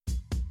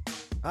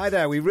Hi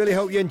there, we really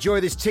hope you enjoy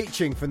this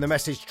teaching from the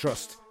Message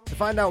Trust. To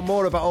find out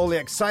more about all the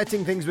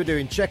exciting things we're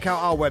doing, check out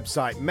our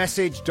website,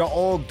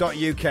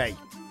 message.org.uk.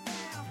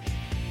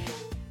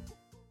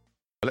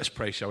 Let's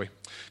pray, shall we?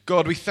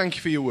 God, we thank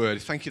you for your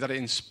word. Thank you that it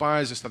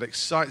inspires us, that it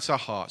excites our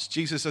hearts.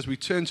 Jesus, as we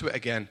turn to it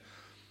again,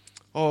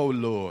 oh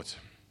Lord,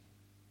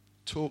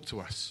 talk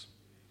to us.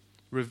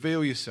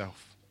 Reveal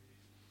yourself.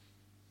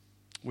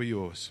 We're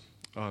yours.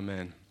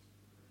 Amen.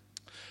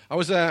 I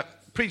was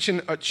preaching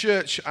at our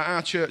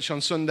church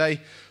on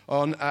Sunday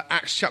on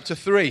Acts chapter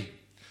 3.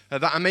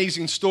 That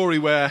amazing story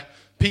where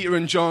Peter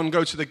and John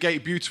go to the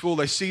gate beautiful.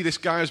 They see this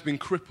guy who's been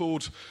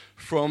crippled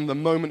from the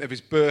moment of his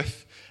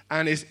birth.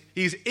 And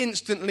he's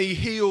instantly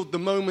healed the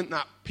moment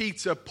that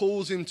Peter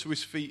pulls him to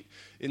his feet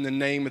in the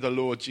name of the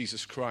Lord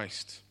Jesus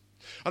Christ.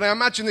 And I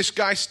imagine this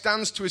guy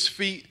stands to his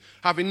feet,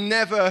 having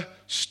never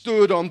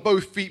stood on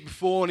both feet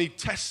before, and he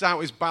tests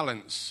out his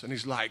balance. And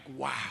he's like,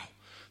 wow,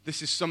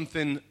 this is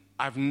something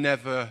I've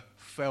never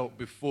felt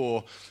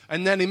before.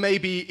 And then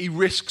he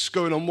risks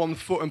going on one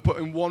foot and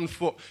putting one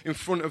foot in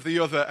front of the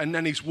other, and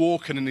then he's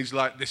walking, and he's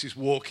like, this is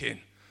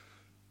walking.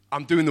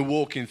 I'm doing the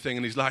walking thing,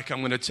 and he's like, I'm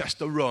going to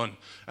test a run.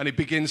 And he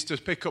begins to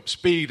pick up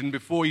speed, and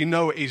before you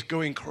know it, he's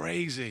going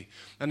crazy.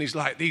 And he's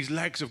like, these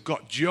legs have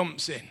got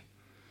jumps in.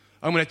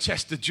 I'm going to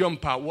test the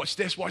jump out. Watch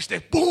this,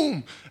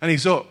 boom! And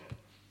he's up.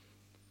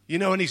 You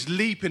know, and he's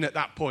leaping at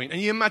that point.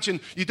 And you imagine,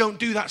 you don't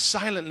do that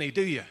silently,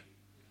 do you?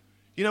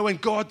 You know, when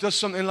God does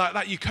something like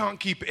that, you can't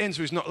keep it in,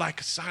 so it's not like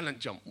a silent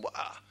jump.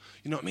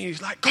 You know what I mean?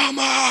 He's like, come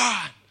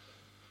on!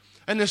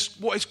 And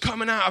what is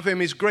coming out of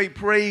him is great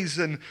praise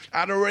and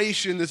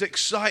adoration. There's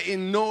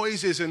exciting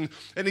noises, and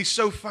he's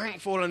so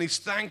thankful, and he's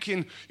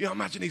thanking. You know,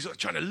 imagine he's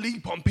trying to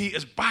leap on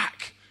Peter's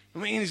back. I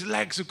mean, his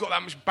legs have got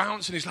that much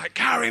bounce, and he's like,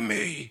 carry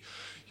me,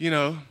 you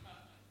know.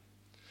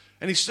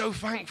 And he's so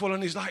thankful,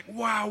 and he's like,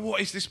 wow,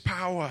 what is this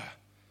power?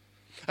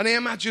 And I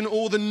imagine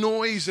all the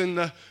noise and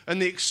the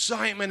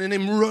excitement and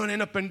him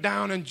running up and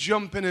down and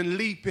jumping and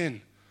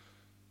leaping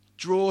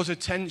draws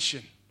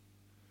attention.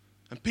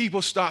 And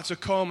people start to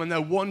come, and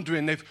they're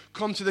wondering. They've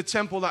come to the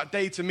temple that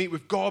day to meet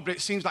with God, but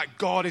it seems like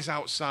God is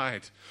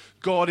outside.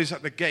 God is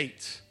at the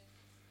gate.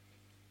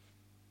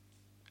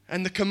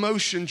 And the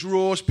commotion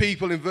draws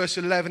people. In verse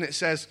 11 it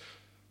says,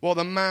 while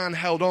the man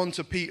held on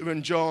to Peter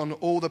and John,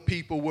 all the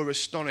people were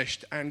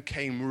astonished and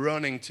came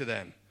running to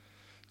them,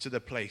 to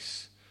the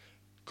place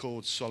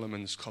called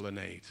Solomon's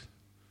Colonnade.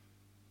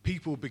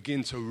 People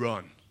begin to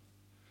run.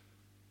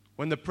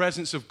 When the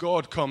presence of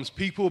God comes,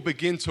 people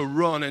begin to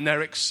run, and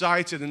they're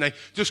excited, and they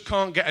just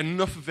can't get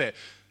enough of it.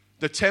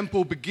 The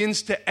temple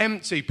begins to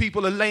empty.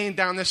 People are laying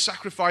down their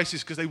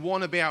sacrifices because they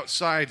want to be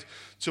outside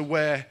to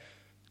where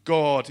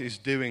God is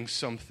doing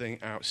something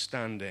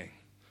outstanding.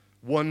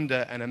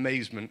 Wonder and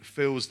amazement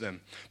fills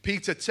them.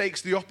 Peter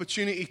takes the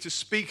opportunity to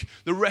speak.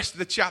 The rest of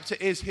the chapter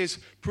is his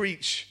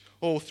preach,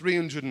 all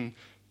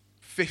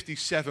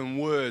 357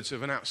 words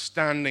of an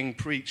outstanding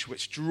preach,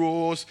 which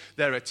draws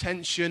their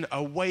attention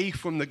away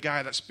from the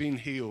guy that's been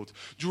healed,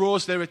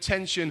 draws their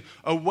attention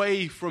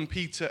away from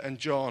Peter and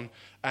John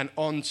and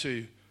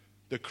onto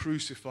the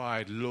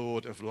crucified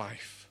Lord of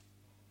life,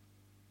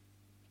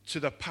 to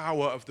the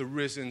power of the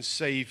risen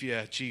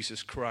Savior,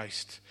 Jesus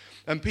Christ.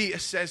 And Peter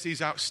says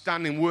these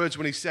outstanding words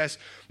when he says,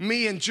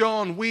 me and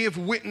John, we have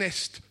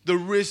witnessed the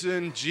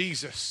risen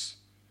Jesus.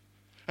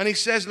 And he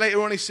says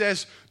later on, he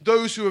says,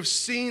 those who have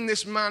seen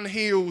this man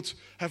healed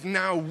have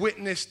now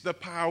witnessed the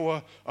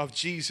power of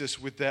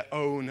Jesus with their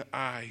own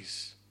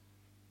eyes.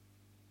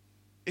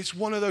 It's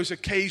one of those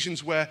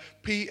occasions where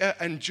Peter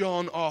and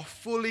John are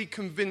fully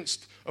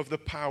convinced of the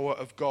power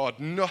of God.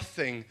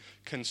 Nothing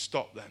can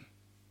stop them.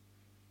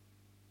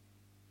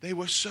 They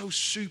were so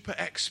super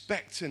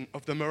expectant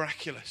of the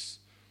miraculous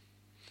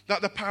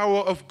that the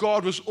power of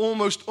God was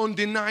almost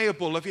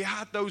undeniable. Have you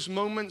had those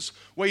moments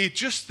where you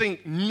just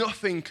think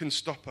nothing can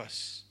stop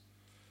us?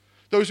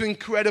 Those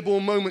incredible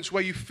moments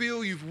where you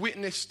feel you've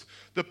witnessed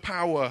the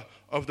power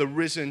of the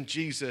risen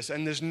Jesus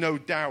and there's no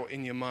doubt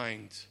in your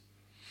mind.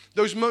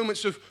 Those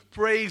moments of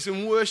praise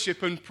and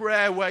worship and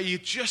prayer where you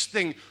just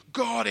think,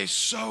 God is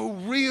so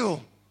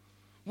real.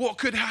 What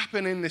could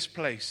happen in this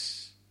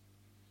place?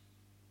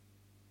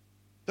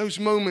 Those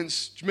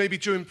moments, maybe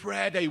during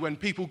prayer day, when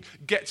people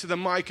get to the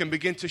mic and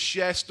begin to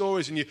share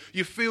stories, and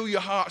you feel your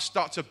heart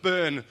start to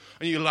burn,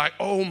 and you're like,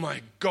 oh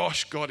my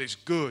gosh, God is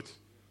good.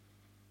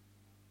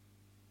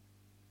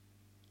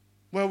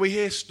 Where we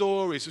hear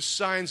stories of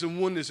signs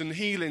and wonders and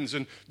healings,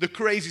 and the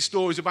crazy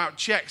stories about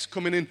checks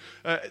coming in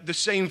the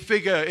same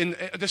figure,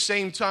 at the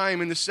same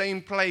time, in the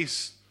same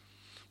place.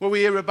 Where we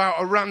hear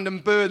about a random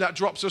bird that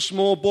drops a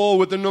small ball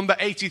with the number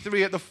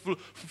 83 at the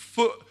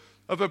foot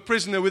of a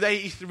prisoner with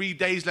 83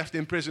 days left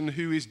in prison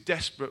who is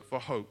desperate for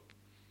hope.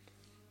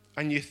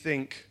 And you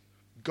think,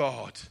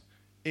 God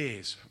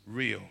is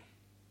real.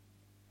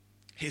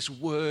 His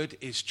word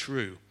is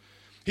true.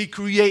 He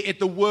created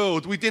the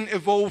world. We didn't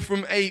evolve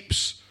from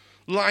apes.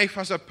 Life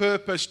has a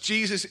purpose.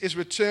 Jesus is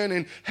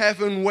returning.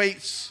 Heaven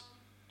waits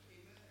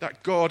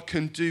that God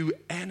can do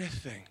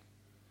anything.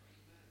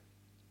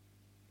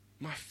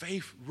 My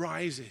faith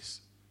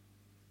rises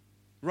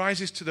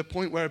rises to the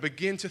point where I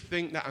begin to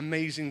think that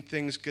amazing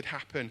things could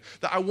happen,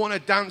 that I want to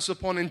dance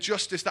upon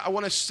injustice, that I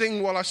want to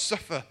sing while I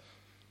suffer,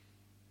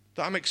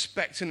 that I'm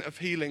expectant of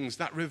healings,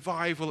 that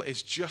revival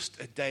is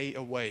just a day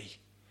away.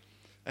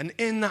 And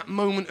in that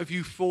moment of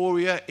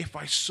euphoria, if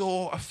I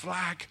saw a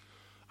flag,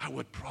 I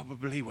would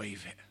probably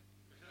wave it.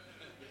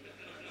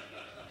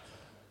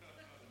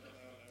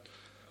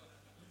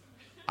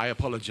 I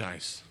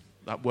apologize.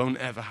 That won't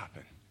ever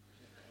happen.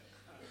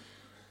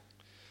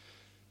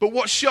 But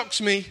what shocks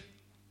me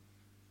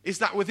is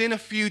that within a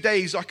few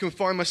days I can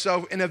find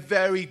myself in a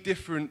very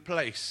different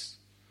place,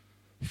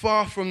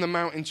 far from the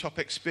mountaintop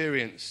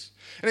experience.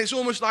 And it's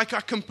almost like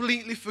I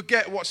completely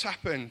forget what's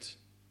happened.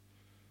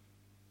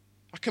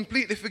 I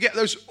completely forget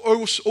those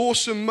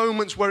awesome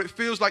moments where it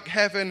feels like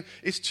heaven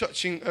is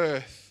touching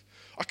earth.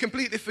 I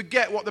completely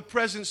forget what the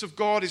presence of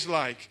God is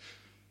like.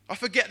 I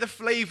forget the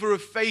flavor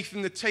of faith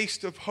and the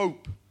taste of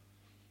hope.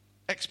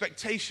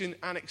 Expectation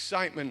and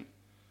excitement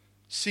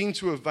seem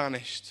to have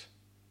vanished.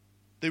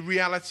 The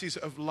realities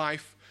of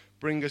life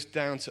bring us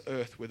down to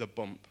earth with a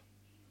bump.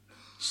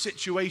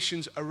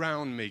 Situations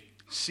around me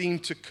seem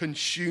to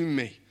consume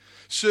me.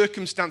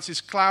 Circumstances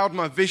cloud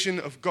my vision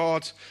of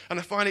God, and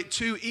I find it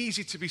too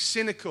easy to be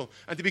cynical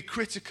and to be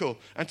critical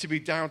and to be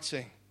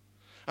doubting.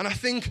 And I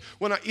think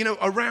when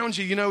around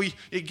you,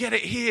 you get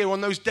it here on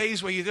those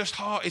days where your just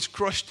heart is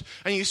crushed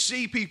and you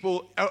see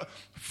people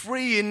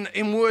free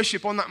in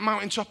worship on that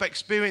mountaintop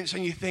experience,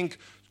 and you think,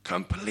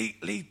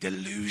 completely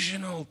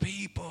delusional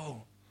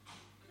people.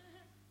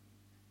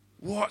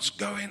 What's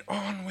going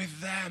on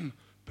with them?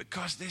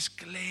 Because this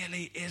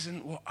clearly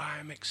isn't what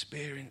I'm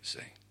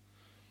experiencing.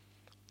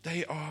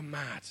 They are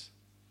mad.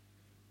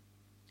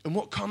 And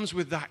what comes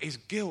with that is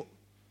guilt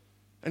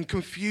and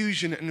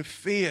confusion and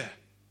fear.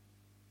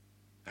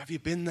 Have you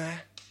been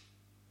there?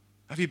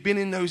 Have you been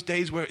in those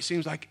days where it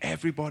seems like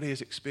everybody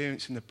is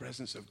experiencing the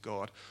presence of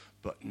God,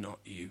 but not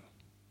you?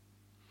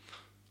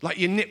 Like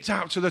you nipped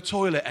out to the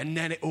toilet and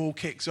then it all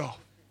kicks off.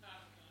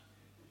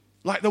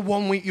 Like the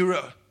 1 week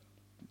you're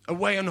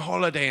away on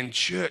holiday and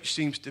church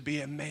seems to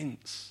be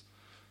immense.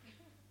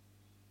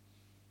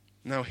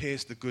 Now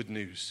here's the good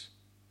news.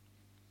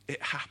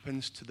 It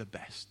happens to the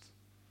best.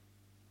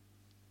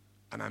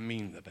 And I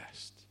mean the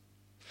best.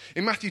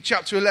 In Matthew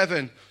chapter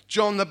 11,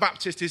 John the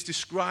Baptist is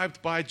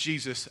described by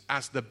Jesus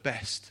as the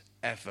best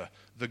ever,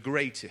 the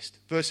greatest.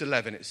 Verse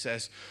 11, it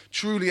says,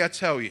 "Truly I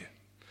tell you,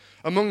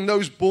 among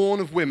those born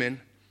of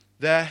women,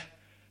 there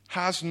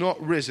has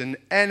not risen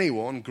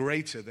anyone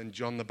greater than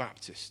John the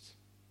Baptist.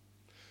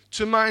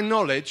 To my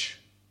knowledge,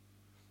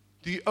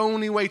 the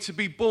only way to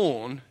be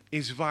born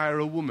is via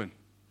a woman.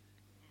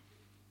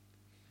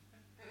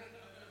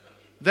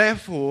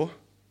 Therefore,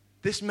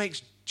 this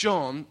makes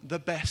John the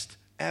best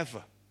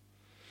ever."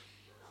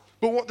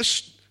 But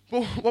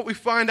what we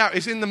find out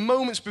is in the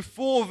moments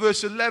before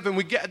verse 11,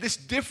 we get this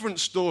different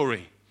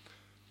story,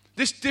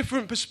 this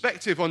different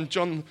perspective on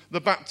John the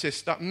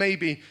Baptist that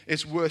maybe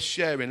is worth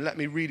sharing. Let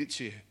me read it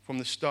to you from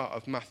the start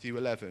of Matthew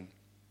 11.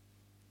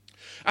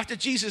 After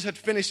Jesus had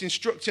finished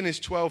instructing his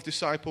 12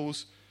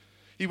 disciples,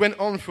 he went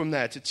on from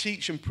there to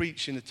teach and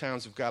preach in the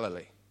towns of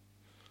Galilee.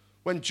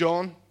 When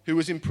John, who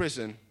was in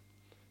prison,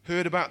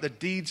 heard about the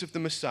deeds of the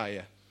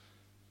Messiah,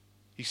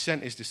 he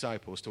sent his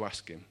disciples to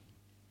ask him,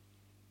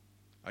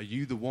 "Are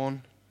you the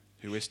one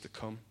who is to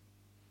come,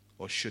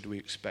 or should we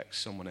expect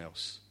someone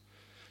else?"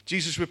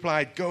 Jesus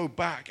replied, "Go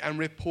back and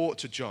report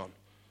to John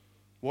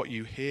what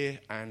you hear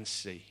and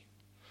see.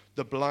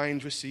 The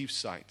blind receive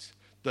sight,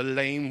 the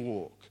lame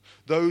walk,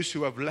 those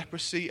who have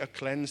leprosy are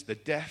cleansed, the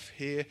deaf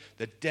hear,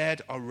 the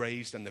dead are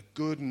raised, and the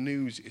good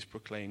news is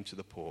proclaimed to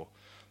the poor.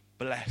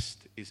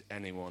 Blessed is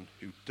anyone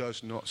who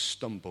does not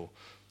stumble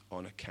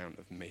on account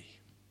of me."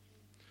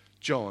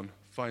 John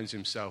finds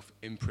himself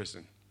in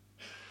prison.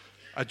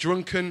 A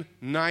drunken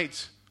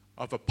night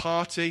of a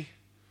party,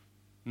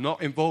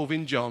 not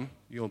involving John,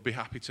 you'll be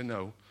happy to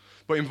know,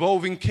 but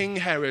involving King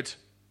Herod.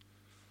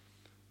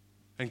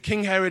 And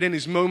King Herod, in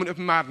his moment of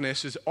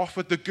madness, has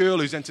offered the girl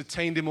who's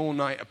entertained him all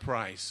night a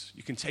prize.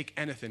 "You can take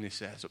anything," he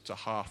says, "up to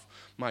half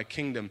my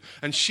kingdom."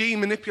 And she,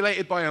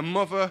 manipulated by her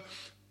mother,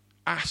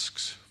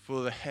 asks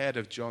for the head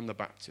of John the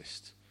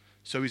Baptist.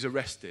 So he's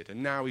arrested,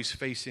 and now he's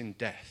facing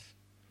death.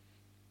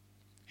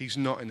 He's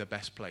not in the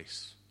best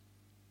place.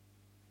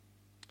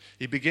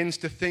 He begins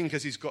to think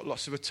as he's got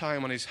lots of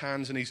time on his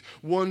hands, and he's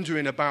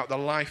wondering about the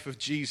life of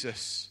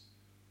Jesus.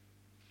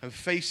 And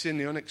facing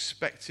the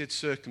unexpected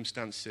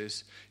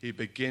circumstances, he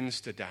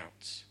begins to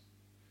doubt.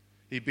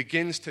 He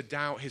begins to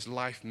doubt his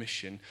life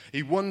mission.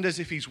 He wonders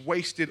if he's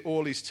wasted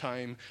all his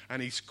time,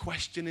 and he's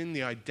questioning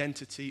the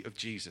identity of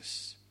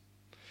Jesus.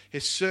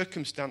 His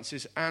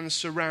circumstances and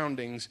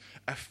surroundings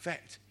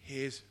affect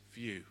his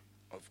view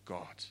of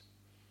God.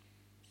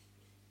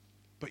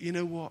 But you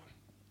know what?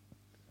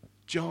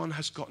 John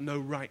has got no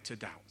right to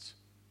doubt.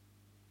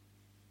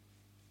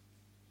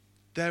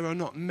 There are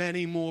not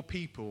many more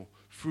people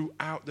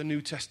throughout the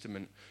New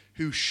Testament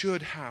who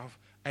should have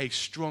a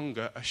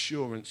stronger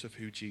assurance of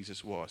who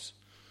Jesus was.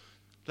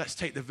 Let's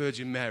take the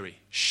Virgin Mary.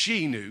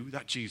 She knew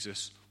that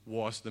Jesus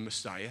was the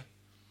Messiah.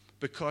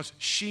 because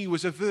she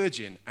was a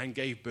virgin and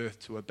gave birth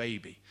to a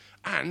baby.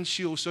 And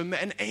she also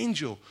met an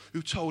angel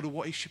who told her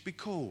what he should be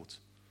called.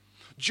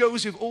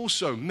 Joseph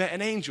also met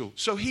an angel,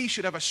 so he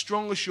should have a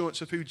strong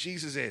assurance of who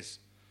Jesus is.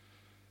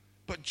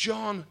 But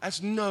John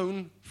has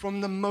known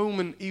from the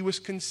moment he was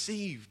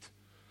conceived.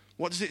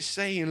 What does it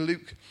say in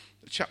Luke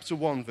chapter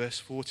 1, verse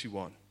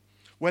 41?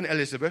 When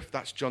Elizabeth,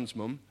 that's John's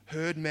mum,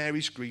 heard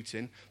Mary's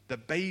greeting, the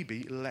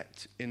baby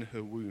leapt in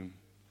her womb.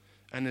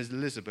 And as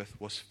Elizabeth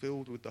was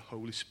filled with the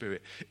Holy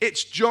Spirit.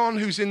 It's John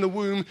who's in the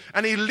womb,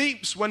 and he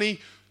leaps when he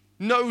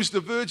knows the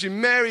Virgin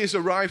Mary has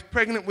arrived,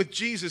 pregnant with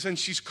Jesus, and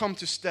she's come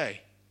to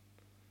stay.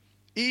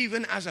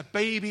 Even as a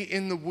baby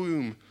in the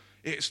womb,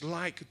 it's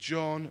like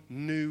John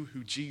knew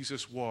who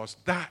Jesus was.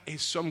 That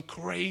is some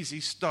crazy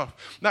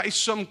stuff. That is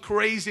some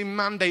crazy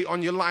mandate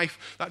on your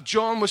life. That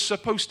John was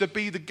supposed to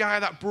be the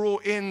guy that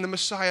brought in the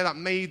Messiah, that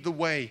made the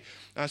way,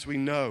 as we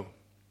know.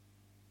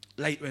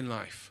 Later in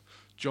life,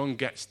 John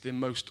gets the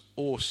most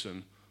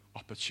awesome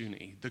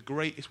opportunity.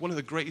 It's one of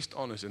the greatest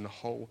honors in the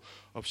whole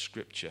of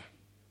Scripture.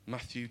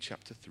 Matthew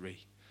chapter 3.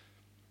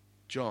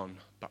 John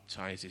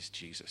baptizes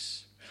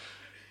Jesus.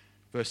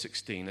 Verse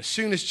 16, as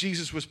soon as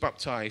Jesus was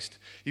baptized,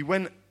 he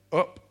went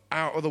up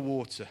out of the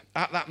water.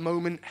 At that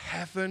moment,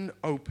 heaven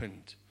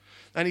opened,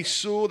 and he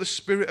saw the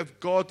Spirit of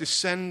God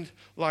descending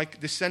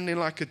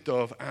like a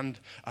dove and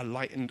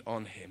alighted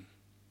on him.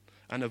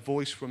 And a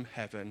voice from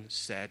heaven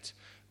said,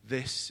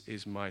 "This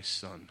is my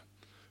Son,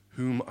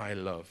 whom I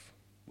love.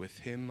 With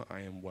him I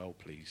am well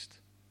pleased."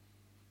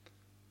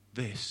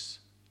 This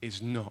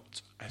is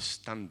not a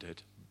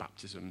standard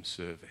baptism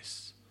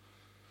service.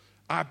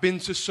 I've been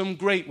to some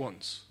great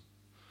ones.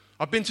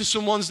 I've been to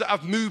some ones that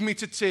have moved me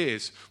to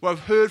tears, where I've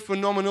heard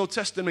phenomenal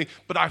testimony,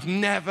 but I've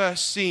never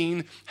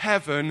seen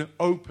heaven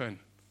open.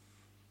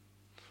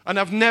 And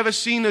I've never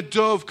seen a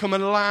dove come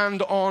and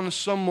land on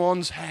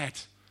someone's head.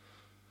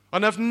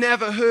 And I've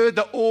never heard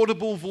the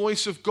audible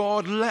voice of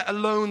God, let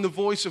alone the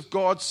voice of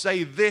God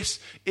say, "This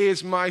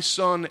is my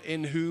Son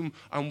in whom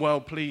I'm well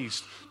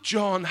pleased."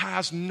 John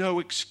has no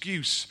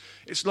excuse.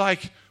 It's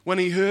like when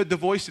he heard the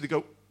voice, did he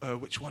go,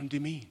 which one do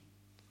you mean?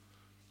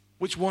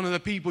 Which one of the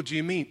people do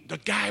you mean? The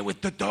guy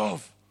with the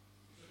dove.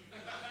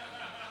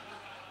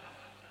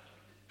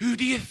 Who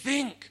do you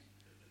think?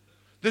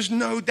 There's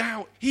no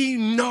doubt. He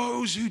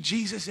knows who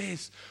Jesus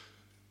is.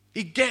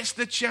 He gets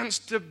the chance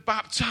to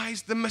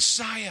baptize the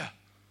Messiah.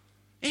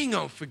 He ain't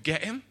going to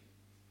forget him.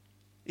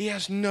 He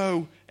has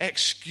no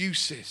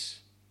excuses.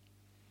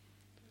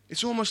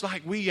 It's almost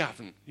like we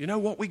haven't. You know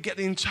what? We get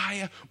the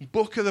entire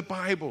book of the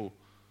Bible.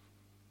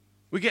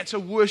 We get to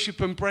worship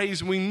and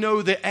praise, and we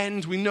know the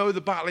end, we know the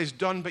battle is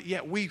done, but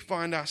yet we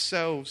find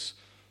ourselves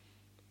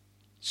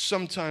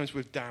sometimes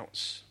with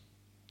doubts.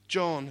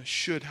 John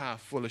should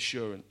have full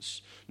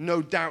assurance.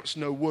 No doubts,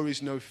 no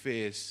worries, no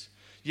fears.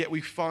 Yet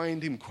we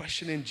find him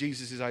questioning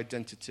Jesus'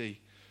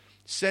 identity,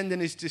 sending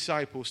his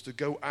disciples to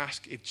go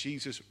ask if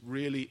Jesus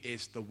really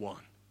is the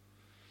one.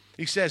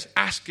 He says,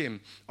 ask him,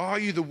 "Are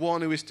you the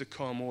one who is to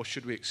come, or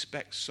should we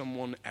expect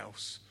someone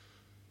else?"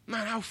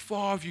 Man, how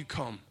far have you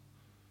come?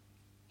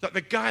 That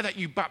the guy that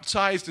you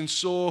baptized and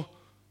saw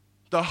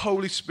the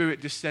Holy Spirit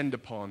descend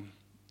upon,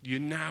 you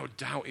now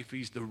doubt if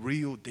he's the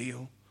real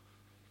deal.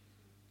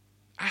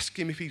 Ask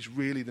him if he's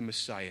really the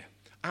Messiah.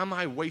 Am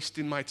I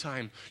wasting my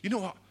time? You know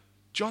what?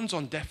 John's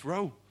on death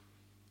row.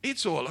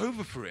 It's all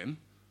over for him.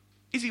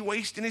 Is he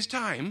wasting his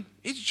time?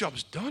 His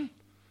job's done.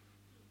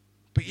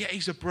 But yet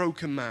he's a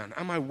broken man.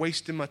 Am I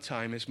wasting my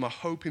time? Is my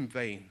hope in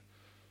vain?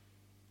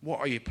 What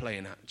are you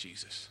playing at,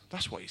 Jesus?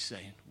 That's what he's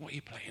saying. What are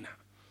you playing at?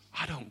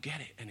 I don't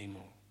get it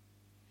anymore.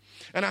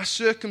 And our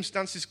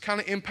circumstances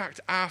can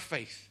impact our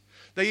faith.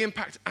 They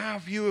impact our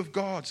view of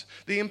God.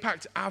 They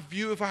impact our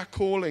view of our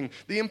calling.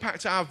 They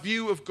impact our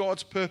view of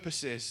God's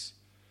purposes.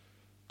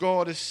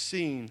 John has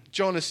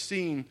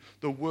seen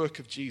the work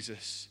of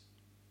Jesus.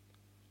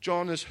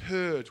 John has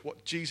heard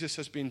what Jesus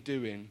has been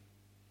doing.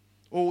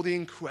 All the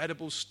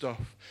incredible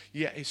stuff.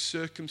 Yet his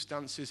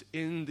circumstances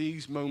in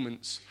these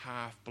moments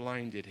have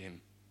blinded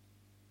him.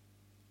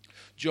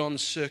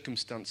 John's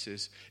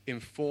circumstances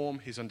inform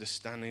his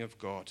understanding of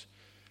God.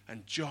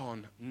 And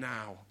John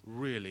now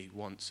really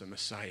wants a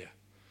Messiah.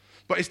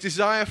 But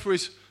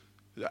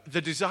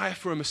the desire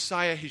for a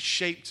Messiah is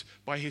shaped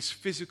by his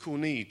physical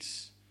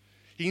needs.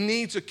 He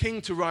needs a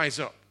king to rise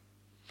up.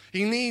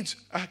 He needs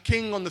a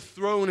king on the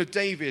throne of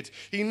David.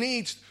 He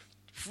needs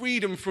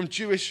freedom from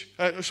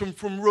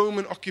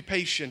Roman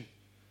occupation.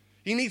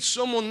 He needs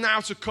someone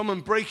now to come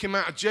and break him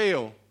out of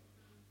jail.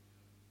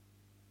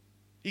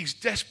 He's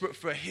desperate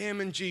for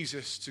him and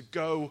Jesus to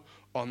go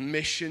on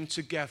mission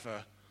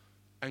together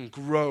and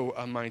grow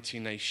a mighty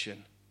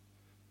nation.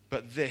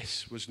 But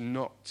this was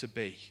not to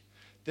be.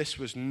 This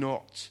was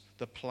not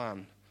the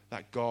plan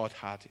that God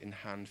had in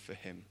hand for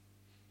him.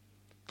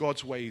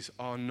 God's ways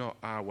are not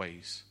our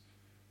ways.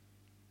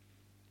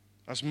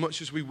 As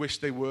much as we wish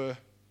they were,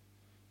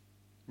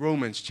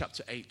 Romans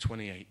chapter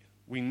 8:28,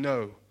 we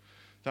know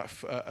that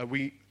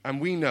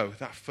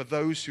for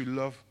those who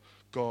love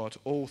God,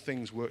 all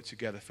things work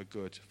together for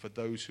good, for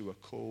those who are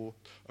called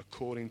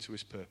according to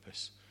his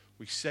purpose.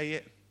 We say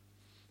it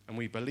and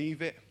we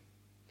believe it,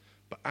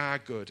 but our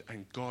good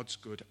and God's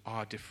good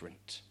are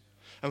different.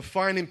 And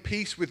finding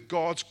peace with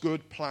God's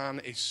good plan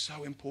is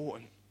so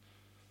important.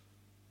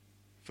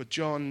 For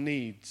John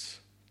needs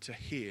to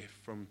hear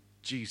from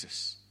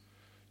Jesus.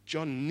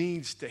 John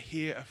needs to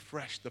hear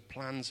afresh the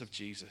plans of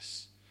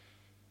Jesus.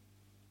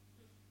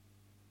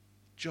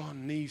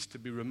 John needs to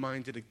be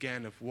reminded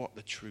again of what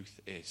the truth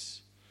is.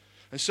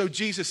 And so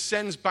Jesus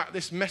sends back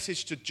this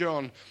message to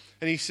John,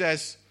 and he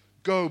says,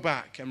 go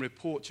back and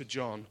report to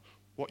John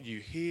what you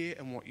hear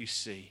and what you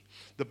see.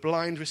 The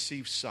blind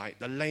receive sight,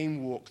 the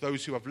lame walk,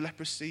 those who have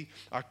leprosy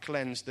are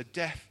cleansed, the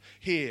deaf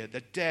hear,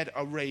 the dead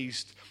are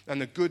raised, and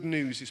the good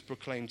news is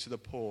proclaimed to the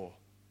poor.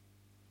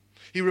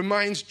 He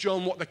reminds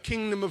John what the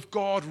kingdom of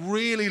God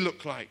really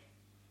looked like.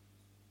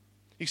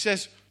 He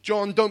says,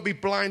 John, don't be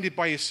blinded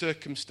by your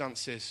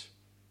circumstances.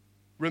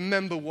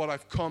 Remember what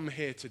I've come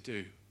here to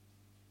do.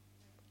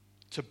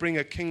 To bring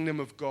a kingdom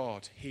of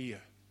God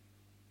here.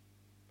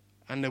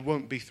 And there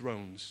won't be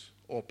thrones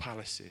or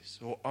palaces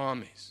or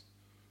armies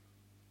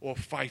or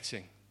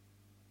fighting,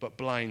 but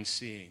blind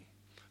seeing,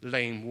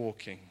 lame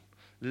walking,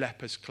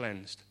 lepers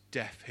cleansed,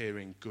 deaf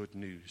hearing good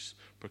news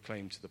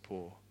proclaimed to the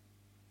poor.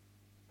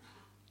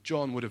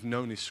 John would have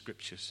known his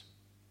scriptures.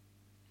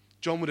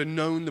 John would have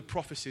known the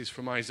prophecies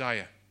from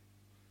Isaiah.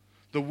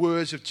 The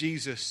words of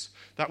Jesus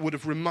that would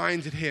have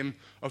reminded him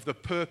of the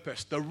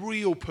purpose, the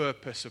real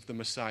purpose of the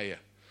Messiah.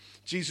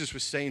 Jesus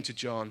was saying to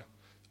John,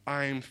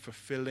 I'm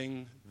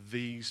fulfilling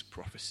these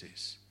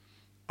prophecies.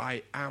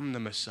 I am the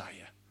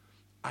Messiah.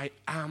 I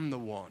am the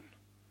one.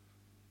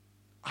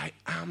 I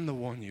am the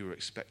one you were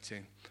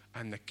expecting,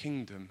 and the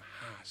kingdom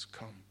has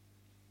come.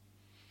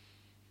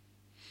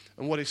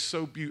 And what is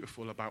so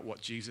beautiful about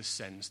what Jesus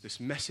sends, this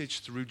message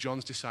through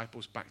John's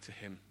disciples back to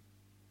him,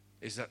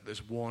 is that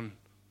there's one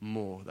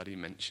more that he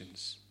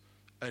mentions.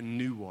 A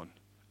new one,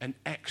 an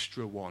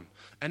extra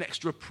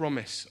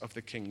promise of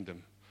the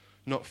kingdom,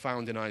 not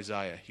found in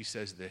Isaiah. He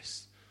says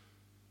this,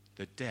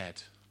 the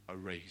dead are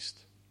raised.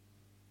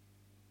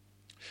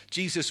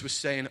 Jesus was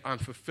saying, I'm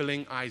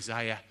fulfilling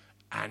Isaiah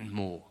and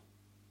more.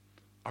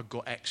 I've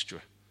got extra.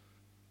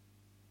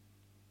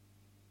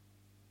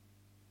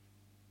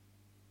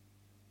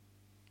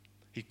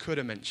 He could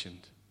have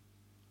mentioned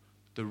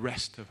the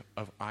rest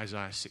of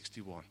Isaiah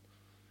 61.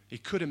 He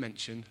could have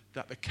mentioned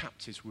that the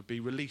captives would be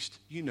released.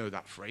 You know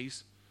that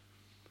phrase.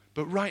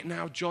 But right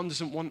now, John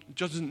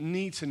doesn't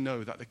need to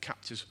know that the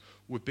captives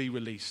would be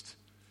released.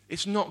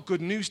 It's not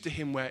good news to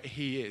him where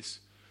he is.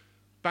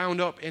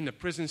 Bound up in a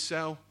prison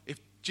cell. If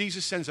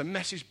Jesus sends a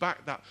message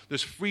back that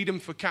there's freedom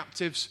for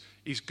captives,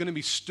 he's going to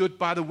be stood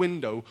by the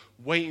window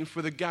waiting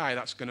for the guy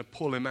that's going to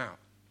pull him out.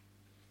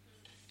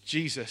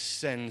 Jesus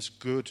sends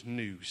good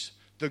news,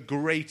 the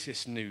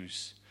greatest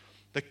news,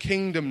 the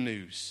kingdom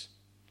news,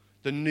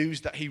 the news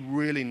that he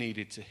really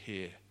needed to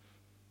hear,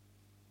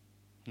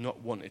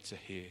 not wanted to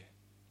hear.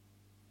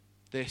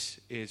 This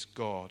is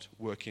God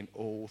working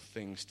all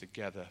things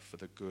together for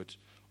the good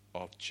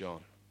of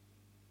John.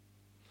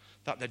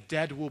 That the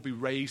dead will be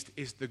raised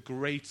is the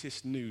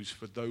greatest news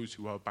for those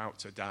who are about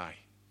to die.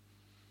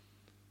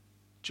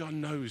 John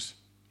knows.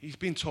 He's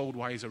been told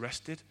why he's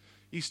arrested.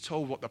 He's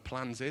told what the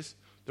plans is.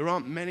 There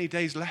aren't many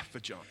days left for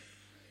John.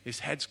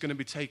 His head's going to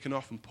be taken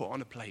off and put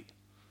on a plate.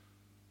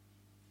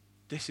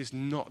 This is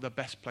not the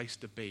best place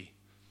to be.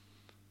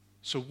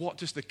 So what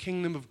does the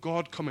kingdom of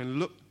God come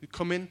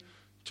in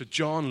to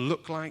John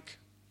look like?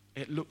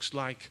 It looks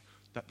like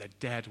that the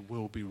dead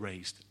will be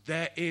raised.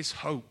 There is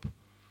hope.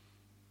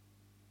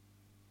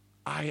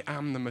 I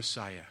am the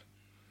Messiah,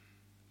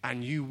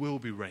 and you will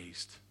be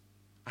raised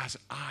as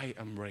I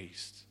am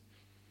raised.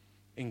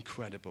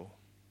 Incredible.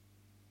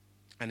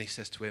 And he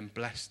says to him,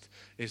 blessed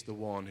is the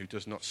one who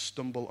does not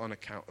stumble on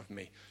account of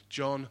me.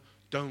 John,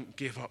 don't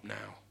give up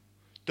now.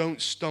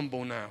 Don't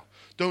stumble now.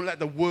 Don't let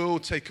the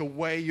world take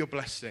away your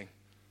blessing.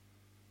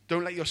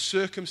 Don't let your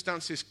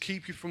circumstances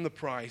keep you from the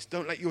prize.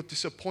 Don't let your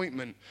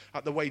disappointment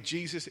at the way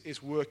Jesus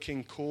is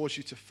working cause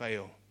you to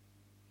fail.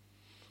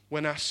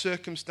 When our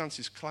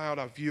circumstances cloud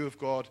our view of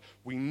God,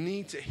 we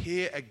need to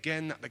hear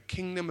again that the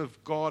kingdom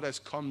of God has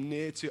come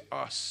near to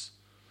us.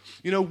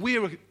 You know,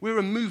 we're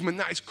a movement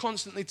that is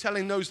constantly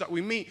telling those that we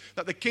meet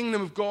that the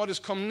kingdom of God has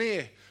come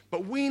near.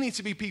 But we need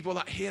to be people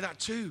that hear that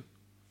too.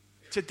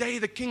 Today,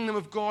 the kingdom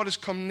of God has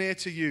come near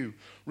to you,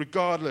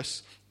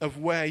 regardless of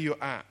where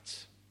you're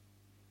at.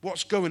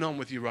 What's going on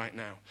with you right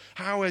now?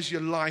 How is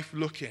your life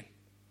looking?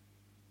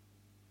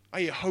 Are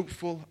you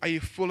hopeful? Are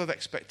you full of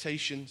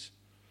expectations?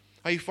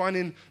 Are you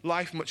finding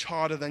life much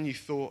harder than you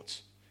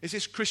thought? Is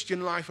this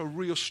Christian life a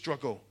real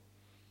struggle?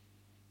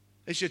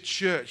 Is your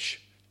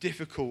church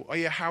difficult? Are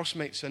your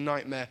housemates a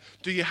nightmare?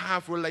 Do you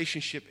have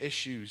relationship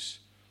issues?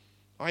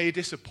 Are you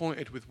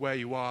disappointed with where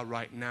you are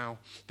right now?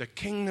 The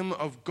kingdom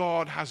of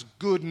God has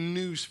good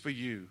news for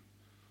you.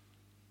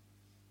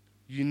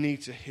 You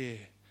need to hear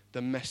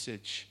the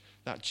message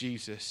that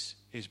Jesus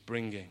is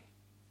bringing.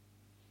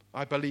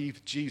 I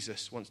believe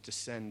Jesus wants to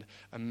send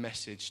a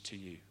message to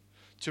you,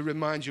 to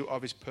remind you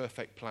of his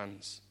perfect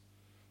plans,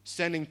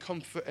 sending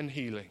comfort and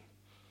healing,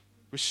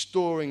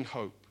 restoring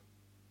hope,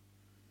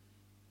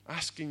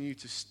 asking you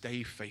to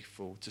stay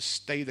faithful, to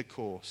stay the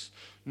course,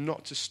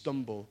 not to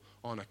stumble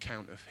on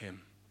account of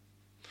him.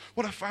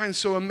 What I find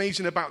so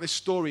amazing about this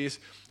story is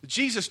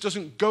Jesus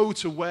doesn't go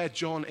to where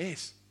John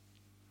is.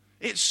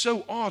 It's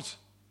so odd.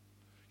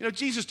 You know,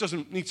 Jesus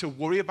doesn't need to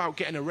worry about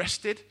getting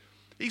arrested.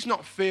 He's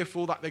not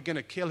fearful that they're going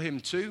to kill him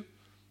too.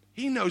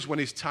 He knows when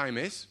his time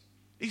is.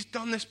 He's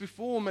done this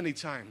before many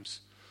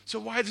times. So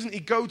why doesn't he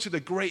go to the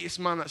greatest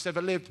man that's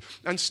ever lived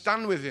and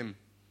stand with him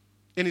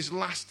in his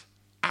last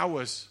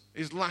hours,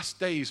 his last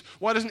days?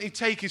 Why doesn't he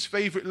take his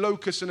favorite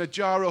locust and a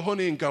jar of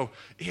honey and go,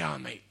 yeah,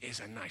 mate, here's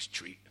a nice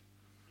treat.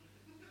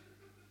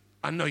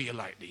 I know you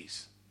like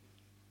these.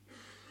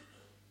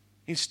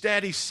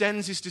 Instead, he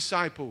sends his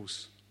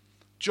disciples,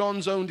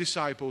 John's own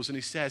disciples, and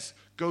he says,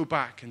 go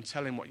back and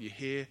tell him what you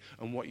hear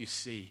and what you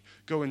see.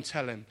 Go and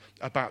tell him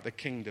about the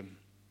kingdom.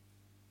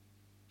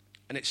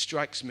 And it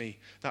strikes me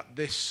that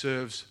this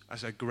serves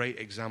as a great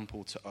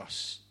example to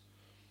us.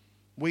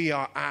 We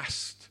are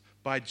asked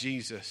by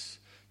Jesus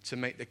to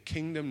make the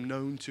kingdom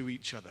known to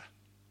each other.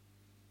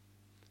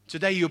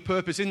 Today, your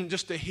purpose isn't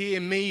just to hear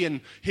me and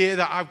hear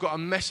that I've got a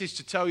message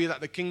to tell you that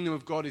the kingdom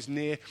of God is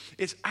near.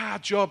 It's our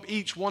job,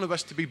 each one of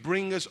us, to be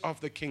bringers of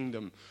the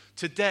kingdom.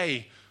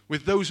 Today,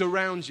 with those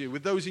around you,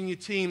 with those in your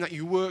team that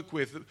you work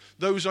with,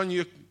 those on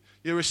your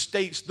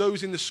estates,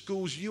 those in the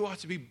schools, you are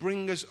to be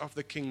bringers of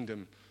the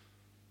kingdom.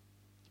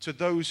 To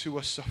those who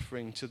are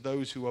suffering, to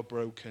those who are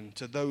broken,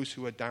 to those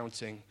who are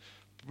doubting,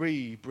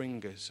 be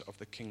bringers of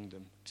the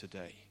kingdom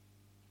today.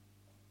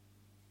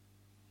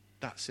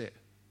 That's it.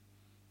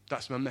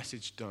 That's my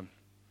message done.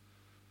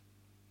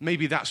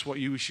 Maybe that's what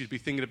you should be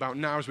thinking about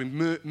now as we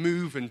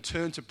move and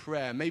turn to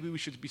prayer. Maybe we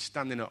should be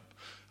standing up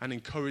and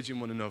encouraging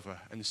one another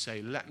and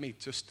say, let me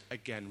just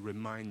again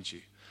remind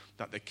you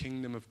that the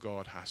kingdom of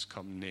God has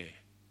come near.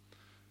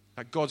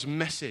 That God's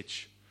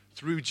message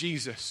through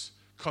Jesus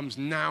comes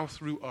now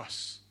through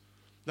us.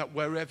 That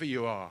wherever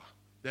you are,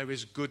 there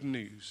is good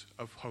news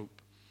of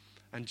hope.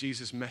 And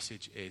Jesus'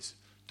 message is,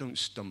 don't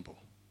stumble.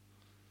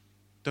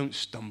 Don't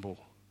stumble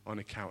on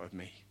account of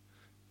me.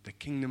 The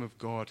kingdom of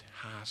God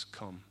has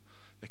come.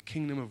 The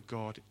kingdom of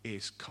God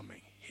is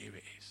coming. Here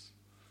it is.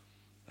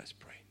 Let's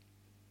pray.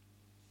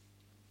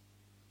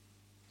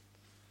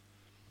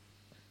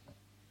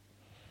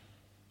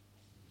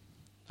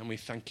 And we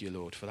thank you,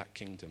 Lord, for that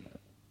kingdom.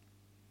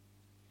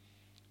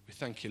 We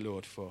thank you,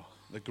 Lord, for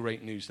the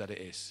great news that it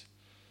is.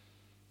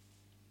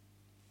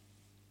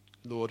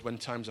 Lord, when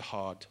times are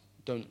hard,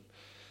 don't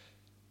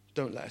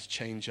let us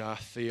change our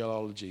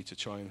theology to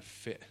try and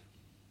fit.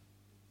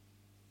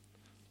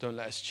 Don't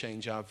let us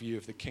change our view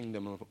of the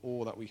kingdom and of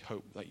all that we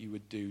hope that you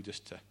would do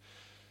just to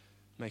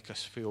make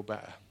us feel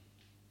better.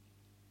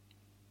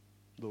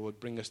 Lord,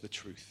 bring us the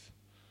truth.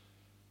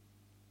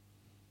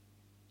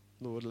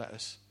 Lord, let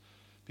us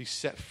be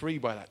set free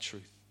by that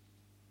truth.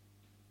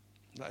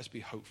 Let us be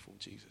hopeful,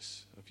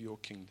 Jesus, of your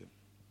kingdom.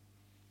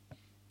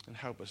 And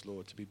help us,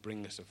 Lord, to be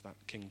bringers of that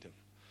kingdom,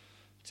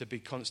 to be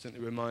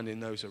constantly reminding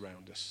those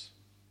around us.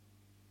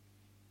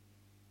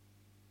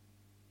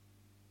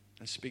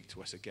 And speak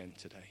to us again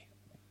today.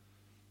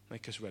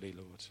 Make us ready,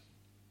 Lord.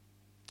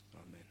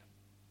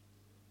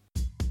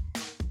 Amen.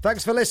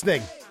 Thanks for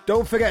listening.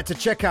 Don't forget to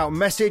check out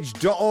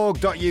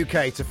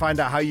message.org.uk to find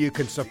out how you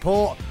can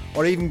support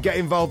or even get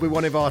involved with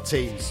one of our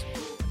teams.